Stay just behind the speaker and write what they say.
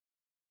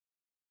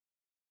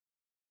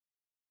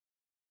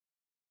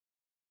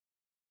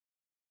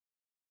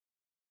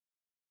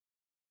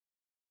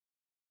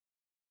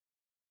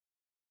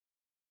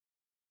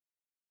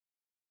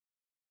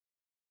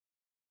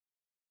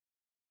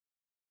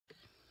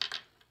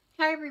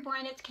Hi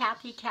everyone, it's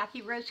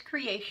Kathy Rose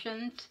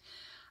Creations.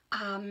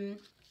 I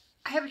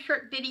have a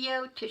short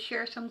video to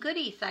share some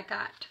goodies I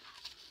got.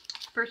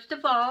 First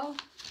of all,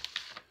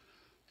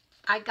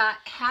 I got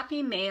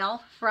Happy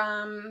Mail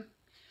from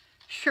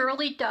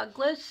Shirley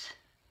Douglas,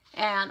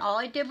 and all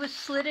I did was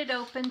slit it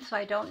open, so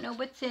I don't know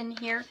what's in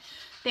here.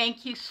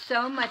 Thank you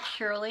so much,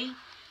 Shirley.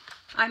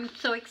 I'm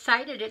so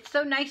excited. It's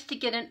so nice to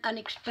get an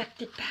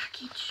unexpected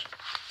package.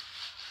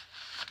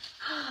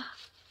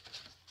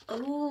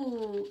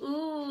 Ooh.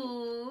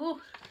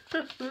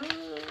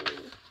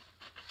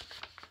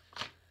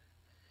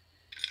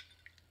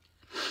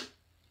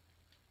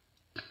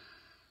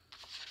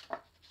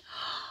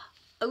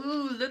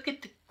 Ooh, look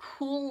at the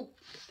cool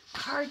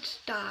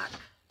cardstock.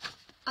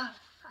 Oh,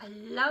 I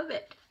love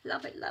it.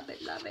 Love it, love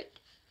it, love it.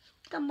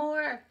 Some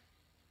more.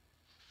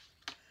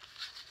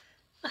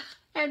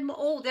 And,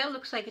 oh, that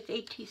looks like it's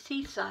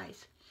ATC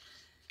size.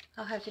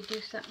 I'll have to do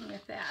something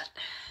with that.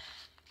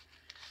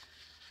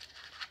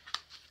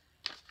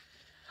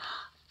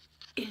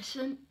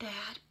 Isn't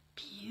that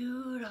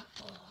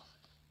beautiful?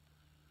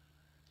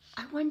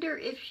 I wonder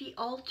if she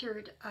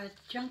altered a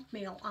junk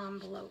mail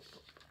envelope.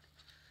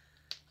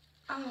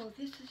 Oh,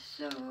 this is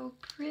so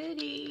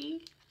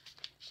pretty.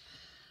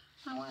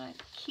 I want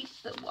to keep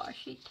the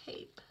washi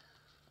tape.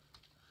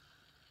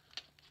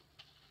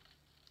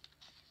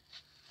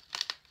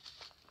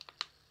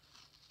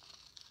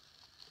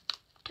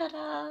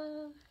 Ta-da!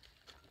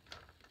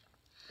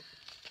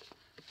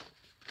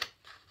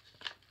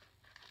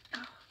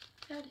 Oh,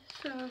 that is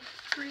so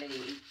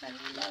pretty. I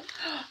love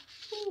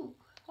ooh,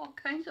 all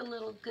kinds of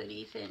little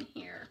goodies in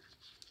here.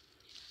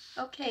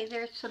 Okay,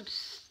 there's some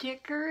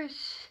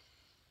stickers.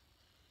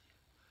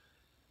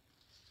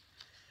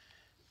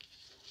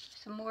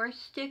 Some more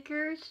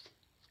stickers.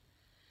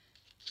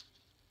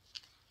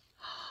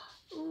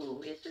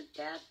 Ooh, isn't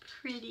that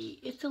pretty?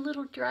 It's a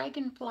little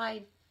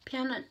dragonfly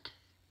pennant.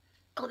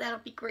 Oh, that'll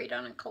be great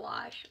on a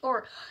collage.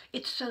 Or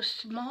it's so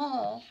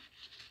small.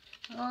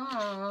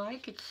 Oh, I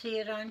could see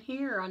it on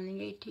here on the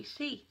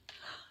ATC.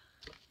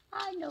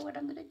 I know what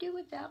I'm going to do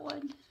with that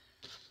one.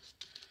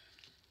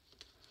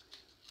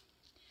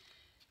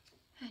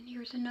 And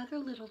here's another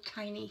little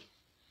tiny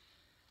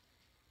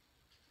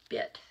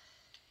bit.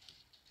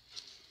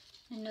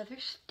 Another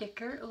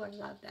sticker. Oh, I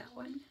love that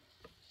one.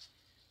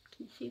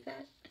 Can you see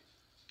that?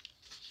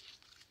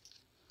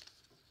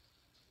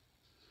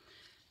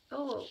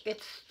 Oh,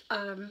 it's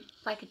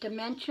like a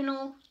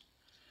dimensional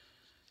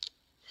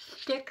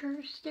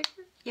sticker?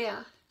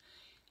 Yeah.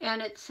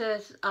 And it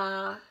says,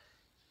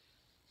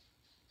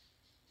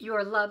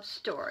 your love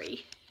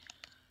story.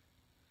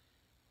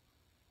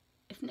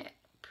 Isn't it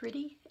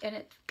pretty? And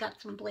it's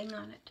got some bling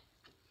on it.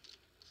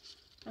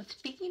 And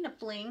speaking of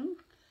bling,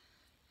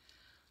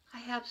 I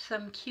have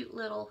some cute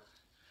little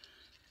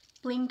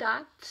bling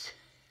dots.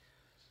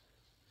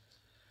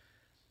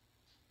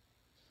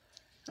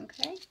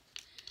 Okay.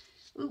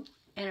 Ooh,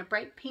 and a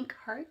bright pink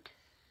heart,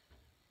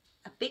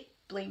 a big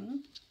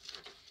bling,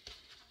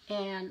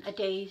 and a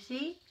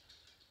daisy,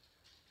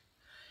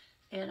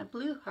 and a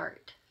blue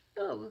heart.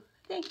 Oh,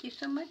 thank you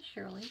so much,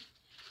 Shirley.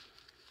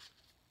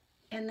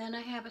 And then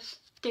I have a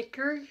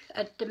sticker,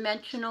 a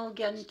dimensional,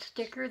 again,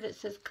 sticker that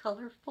says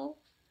colorful.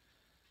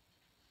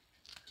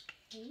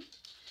 Okay.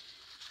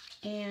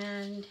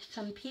 And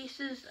some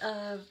pieces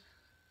of,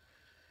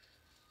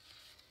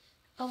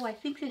 oh, I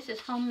think this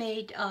is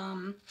homemade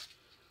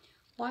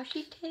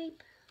washi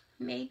tape,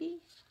 maybe,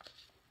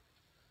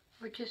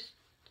 or just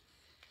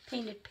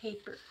painted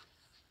paper.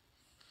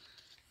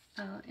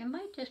 It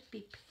might just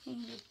be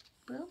painted,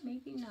 well,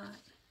 maybe not.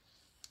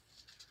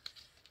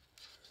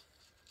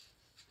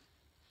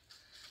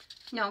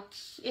 No,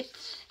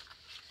 it's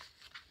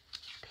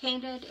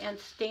painted and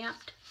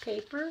stamped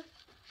paper.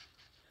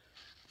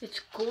 It's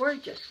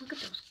gorgeous. Look at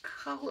those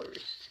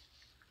colors.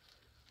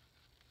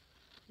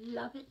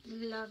 Love it,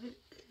 love it,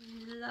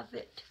 love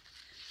it.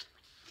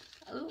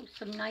 Oh,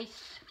 some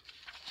nice,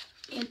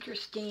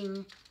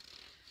 interesting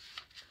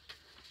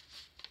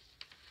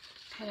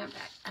kind of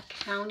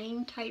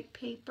accounting type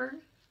paper.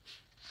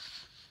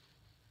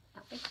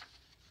 That way.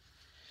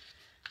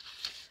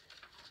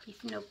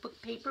 Piece of notebook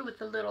paper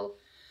with a little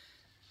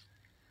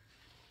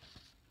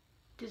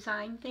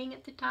design thing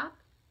at the top.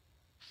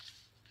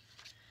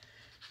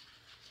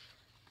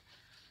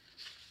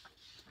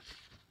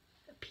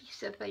 A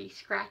piece of a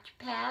scratch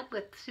pad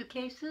with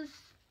suitcases.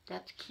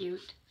 That's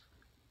cute.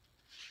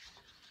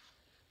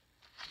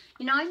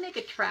 You know, I make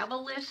a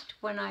travel list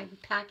when I'm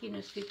packing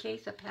a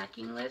suitcase, a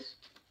packing list.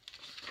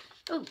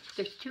 Oh,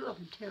 there's two of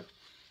them too.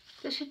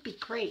 This would be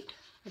great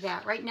for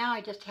that. Right now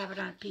I just have it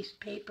on a piece of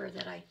paper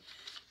that I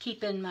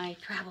keep in my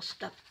travel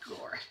stuff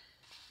drawer.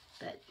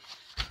 But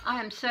I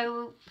am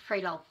so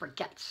afraid I'll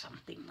forget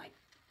something like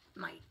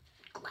my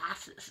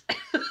glasses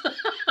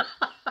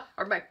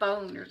or my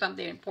phone or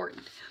something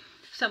important.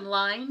 Some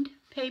lined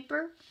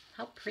paper.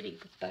 How pretty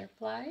with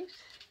butterflies.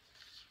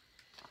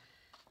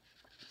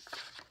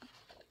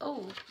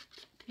 Oh,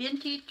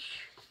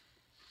 vintage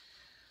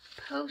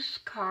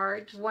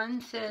postcards.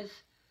 One says,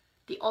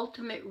 the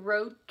ultimate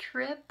road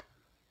trip.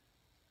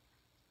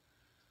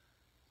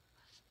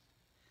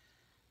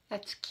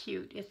 That's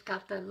cute. It's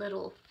got the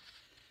little,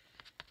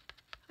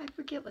 I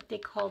forget what they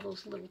call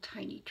those little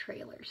tiny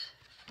trailers.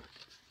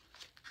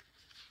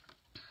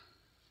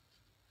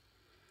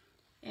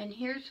 And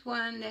here's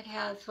one that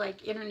has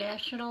like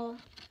international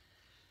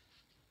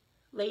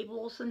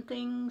labels and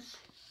things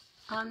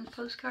on the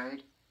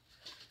postcard.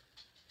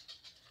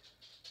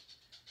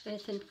 And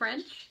it's in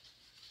French.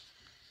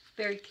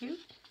 Very cute.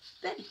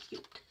 Very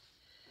cute.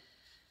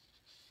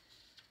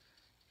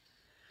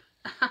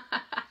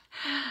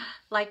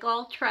 Like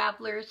all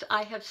travelers,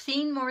 I have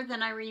seen more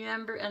than I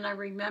remember, and I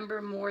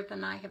remember more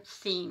than I have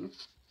seen.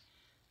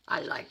 I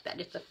like that.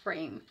 It's a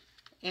frame.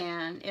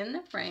 And in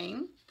the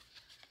frame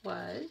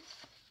was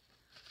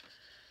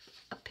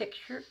a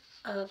picture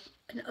of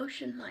an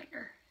ocean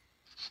liner.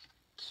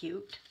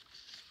 Cute.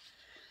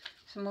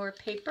 Some more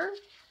paper.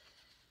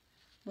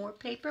 More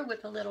paper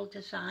with a little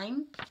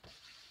design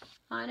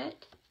on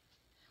it.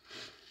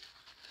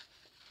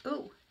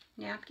 Ooh,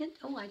 napkin.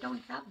 Oh, I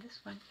don't have this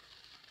one.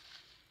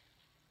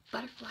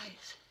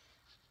 Butterflies.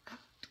 Oh,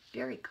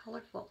 very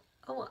colorful.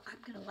 Oh,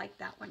 I'm going to like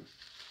that one.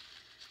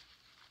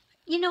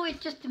 You know, it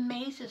just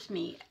amazes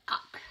me.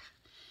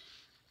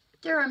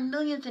 There are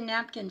millions of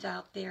napkins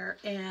out there,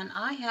 and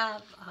I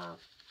have a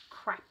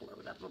crap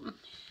load of them.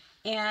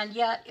 And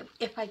yet,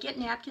 if I get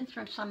napkins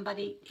from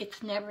somebody,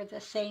 it's never the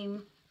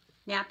same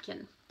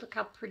napkin. Look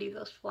how pretty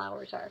those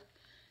flowers are.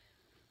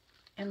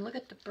 And look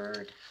at the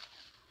bird.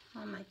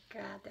 Oh my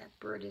God, that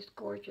bird is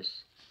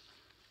gorgeous.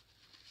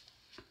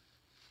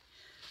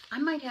 I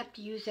might have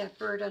to use that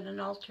bird on an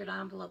altered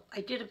envelope.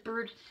 I did a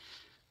bird,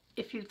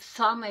 if you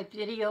saw my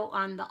video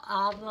on the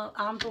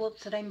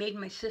envelopes that I made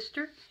my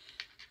sister,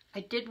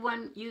 I did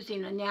one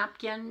using a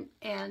napkin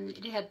and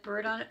it had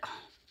bird on it. Oh,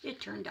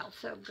 it turned out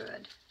so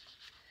good.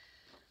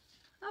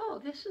 Oh,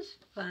 this is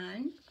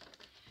fun.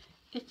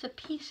 It's a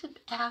piece of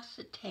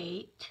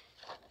acetate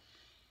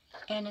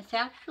and it's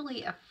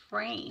actually a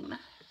frame.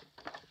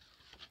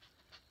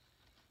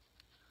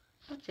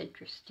 That's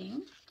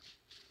interesting.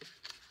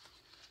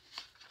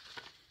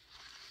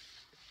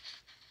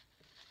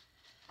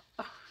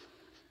 Oh.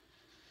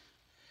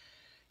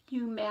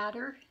 You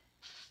matter.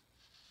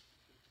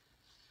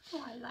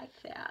 Oh, I like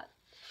that.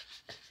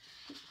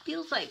 It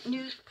feels like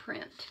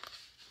newsprint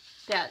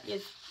that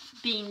is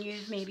being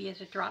used maybe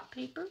as a drop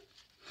paper.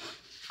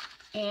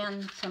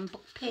 And some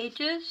book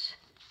pages,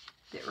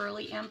 the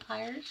early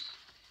empires.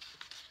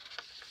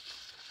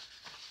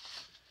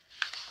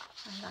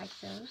 I like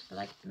those. I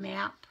like the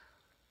map.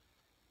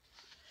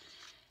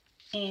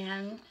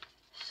 And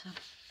some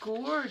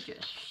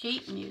gorgeous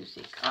sheet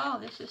music. Oh,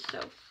 this is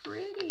so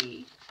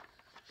pretty.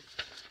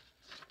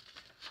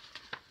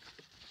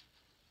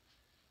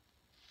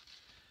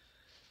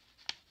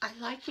 I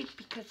like it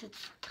because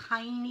it's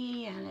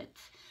tiny and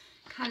it's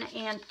kind of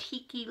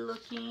antique-y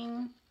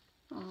looking.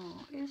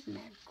 Oh, isn't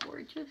that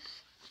gorgeous?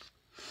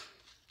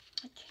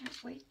 I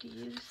can't wait to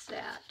use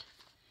that.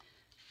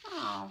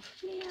 Oh,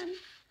 man.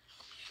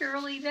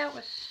 Shirley, that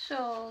was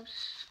so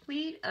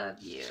sweet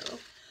of you.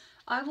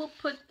 I will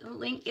put the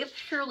link, if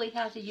Shirley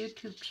has a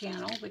YouTube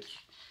channel, which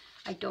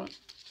I don't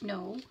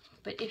know,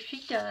 but if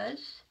she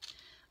does,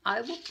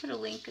 I will put a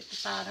link at the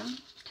bottom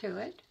to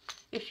it.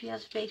 If she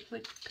has a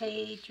Facebook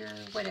page or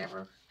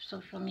whatever,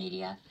 social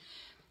media,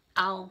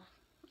 I'll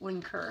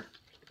link her.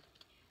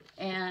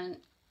 And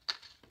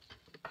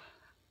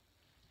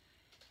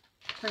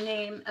her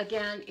name,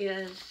 again,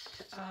 is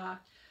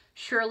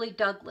Shirley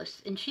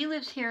Douglas. And she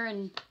lives here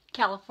in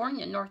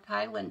California, North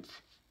Highlands,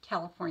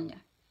 California.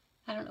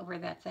 I don't know where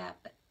that's at,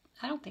 but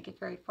I don't think it's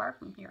very far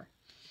from here.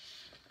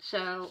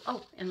 So,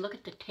 oh, and look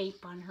at the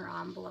tape on her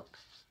envelope.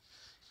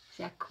 Is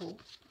that cool?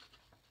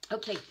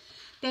 Okay,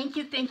 thank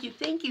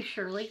you,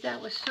 Shirley. That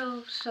was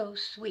so, so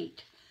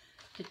sweet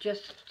to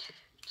just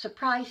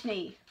surprise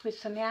me with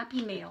some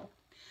happy mail.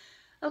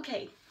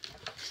 Okay,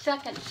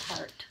 second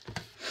part.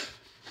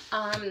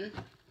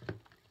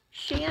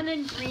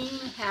 Shannon Green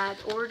had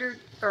ordered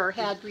or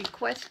had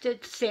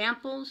requested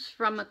samples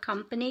from a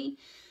company.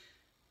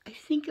 I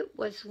think it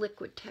was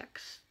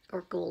Liquitex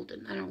or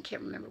Golden. I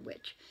can't remember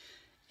which.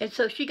 And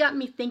so she got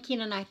me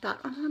thinking, and I thought,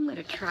 oh, I'm going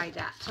to try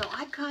that. So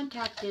I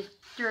contacted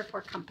 3 or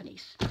 4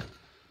 companies.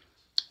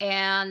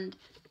 And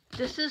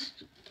this is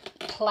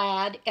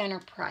Plaid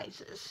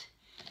Enterprises.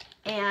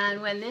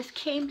 And when this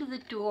came to the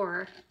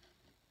door,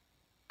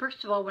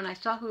 first of all, when I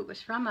saw who it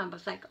was from, I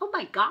was like, oh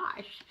my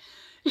gosh.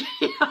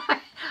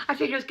 I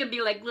figured it was going to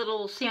be like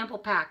little sample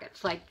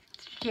packets like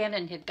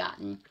Shannon had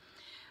gotten.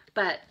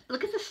 But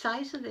look at the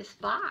size of this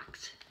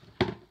box.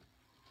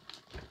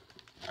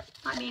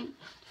 I mean,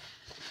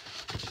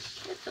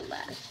 it's a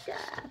lot of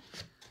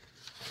stuff.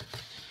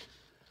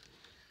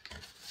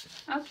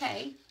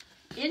 Okay,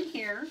 in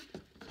here,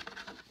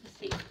 let's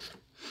see,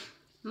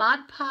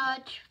 Mod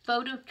Podge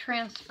Photo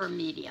Transfer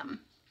Medium.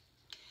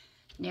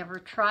 Never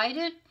tried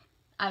it.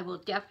 I will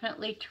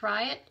definitely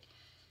try it.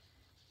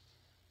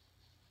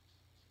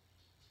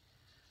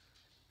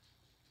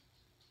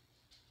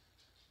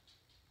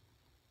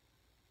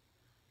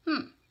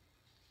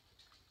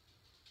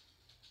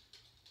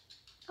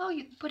 Oh,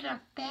 you can put it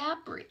on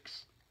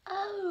fabrics.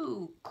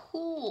 Oh,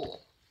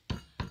 cool.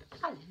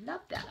 I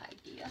love that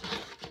idea.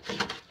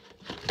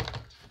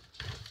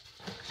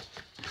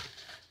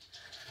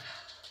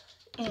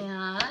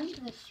 And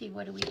let's see,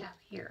 what do we have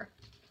here?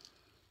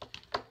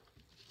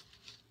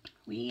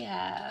 We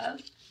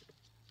have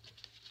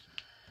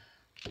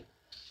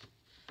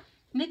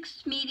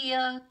mixed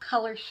media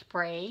color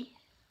spray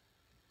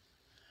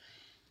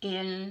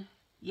in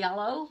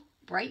yellow,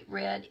 bright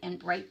red, and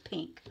bright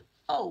pink.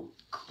 Oh,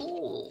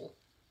 cool.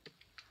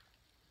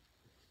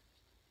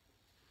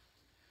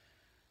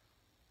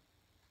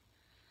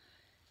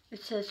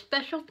 It says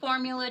special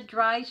formula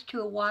dries to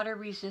a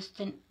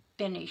water-resistant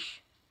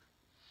finish.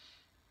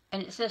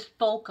 And it says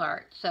folk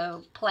art,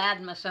 so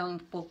Plaid must own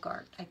folk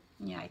art.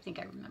 Yeah, I think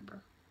I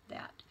remember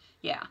that.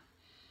 Yeah.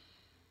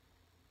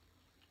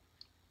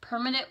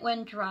 Permanent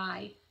when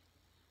dry.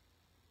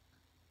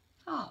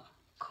 Oh,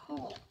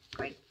 cool.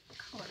 Great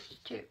colors,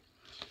 too.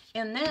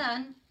 And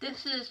then,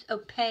 this is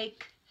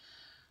opaque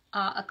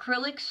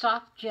acrylic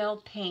soft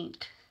gel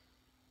paint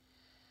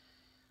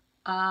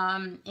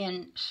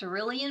in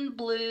cerulean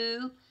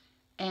blue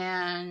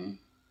and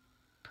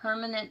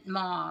permanent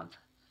mauve.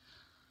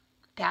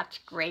 That's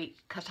great,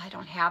 because I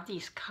don't have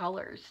these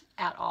colors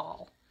at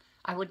all.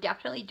 I would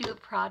definitely do a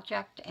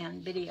project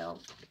and video.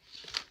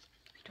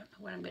 I don't know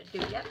what I'm going to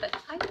do yet, but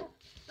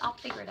I'll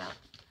figure it out.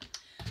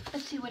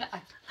 Let's see what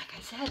like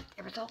I said,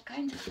 there was all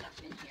kinds of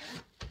stuff in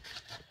here.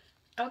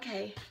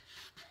 Okay.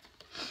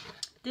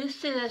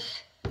 This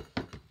is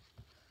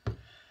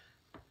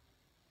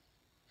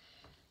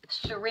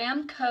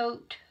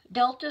Ceramcoat,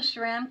 Delta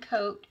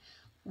Ceramcoat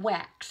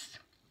wax.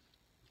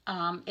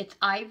 It's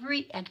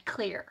ivory and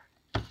clear.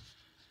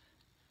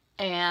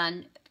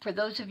 And for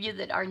those of you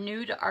that are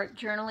new to art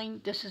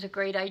journaling, this is a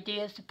great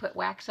idea, is to put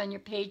wax on your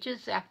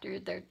pages after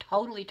they're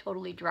totally,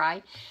 totally dry.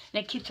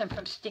 And it keeps them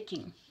from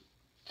sticking.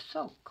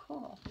 So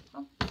cool.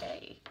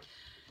 Okay.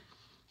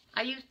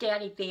 I use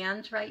Daddy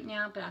Vans right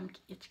now, but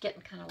it's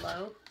getting kind of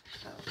low.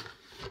 So.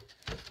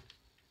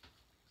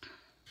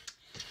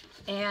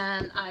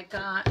 And I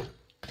got...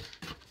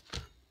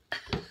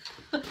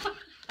 oh,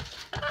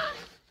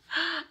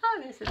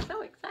 this is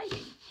so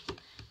exciting.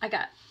 I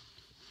got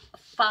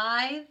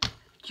 5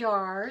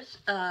 jars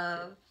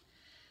of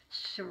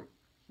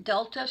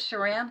Delta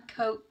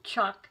Ceramcoat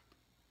chalk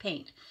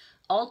paint.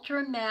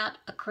 Ultra matte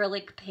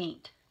acrylic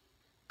paint.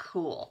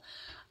 Cool.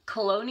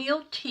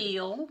 Colonial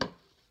teal.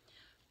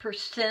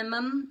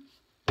 Persimmon.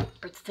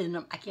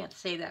 I can't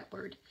say that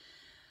word.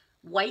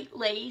 White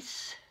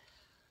lace.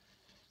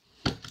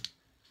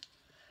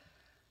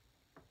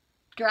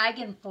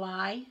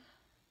 Dragonfly.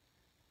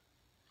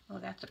 Oh,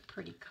 that's a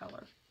pretty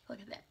color. Look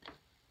at that.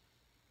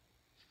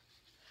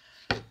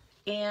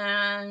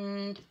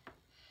 And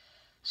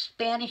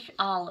Spanish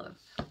olive.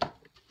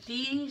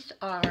 These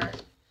are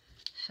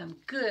some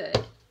good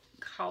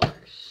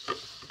colors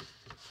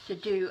to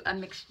do a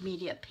mixed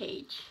media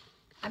page.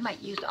 I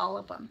might use all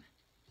of them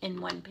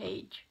in one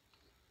page.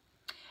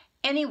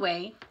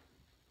 Anyway,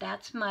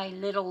 that's my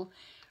little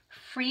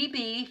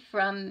freebie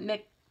from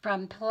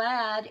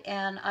Plaid,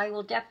 and I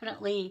will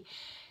definitely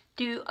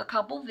do a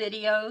couple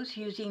videos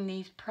using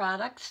these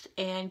products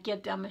and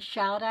give them a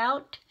shout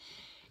out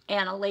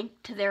and a link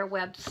to their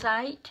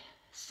website.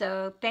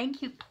 So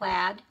thank you,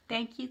 Plaid.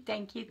 Thank you,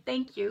 thank you,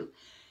 thank you.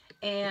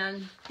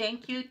 And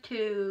thank you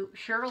to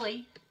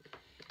Shirley.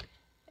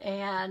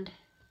 And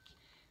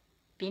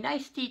be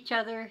nice to each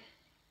other.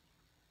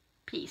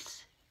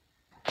 Peace.